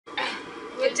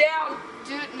down.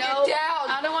 Dude, no. Get down.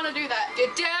 I don't want to do that.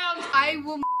 Get down. I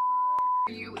will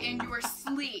murder you in your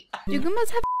sleep. Do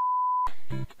Goombas have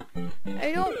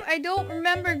I don't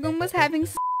remember Goombas having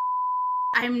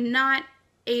I'm not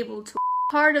able to.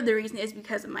 Part of the reason is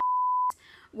because of my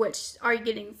which are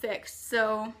getting fixed,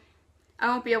 so I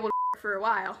won't be able to for a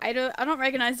while. I don't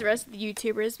recognize the rest of the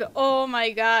YouTubers, but oh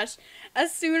my gosh.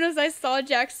 As soon as I saw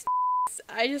Jack's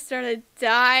I just started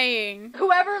dying.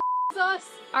 Whoever us,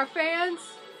 our fans,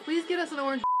 please get us an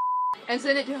orange and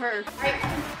send it to her.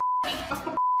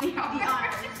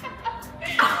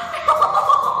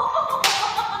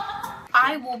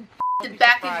 I will the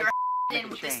back of your in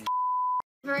with this.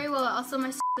 Very well, also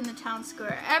my in the town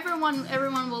square. Everyone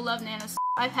will love Nana's.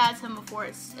 I've had some before,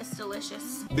 it's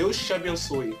delicious. Deus te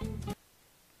abençoe.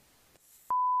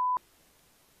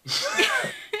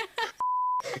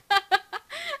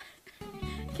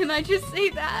 Can I just say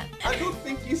that? I don't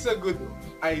think it's a good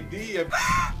idea.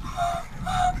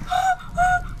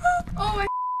 Oh, I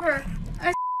her.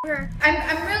 I her.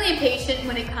 I'm really impatient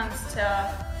when it comes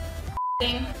to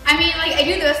I mean, like, I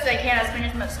do the best that I can. I spend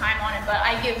as much time on it, but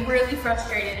I get really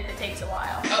frustrated if it takes a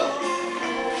while. Oh.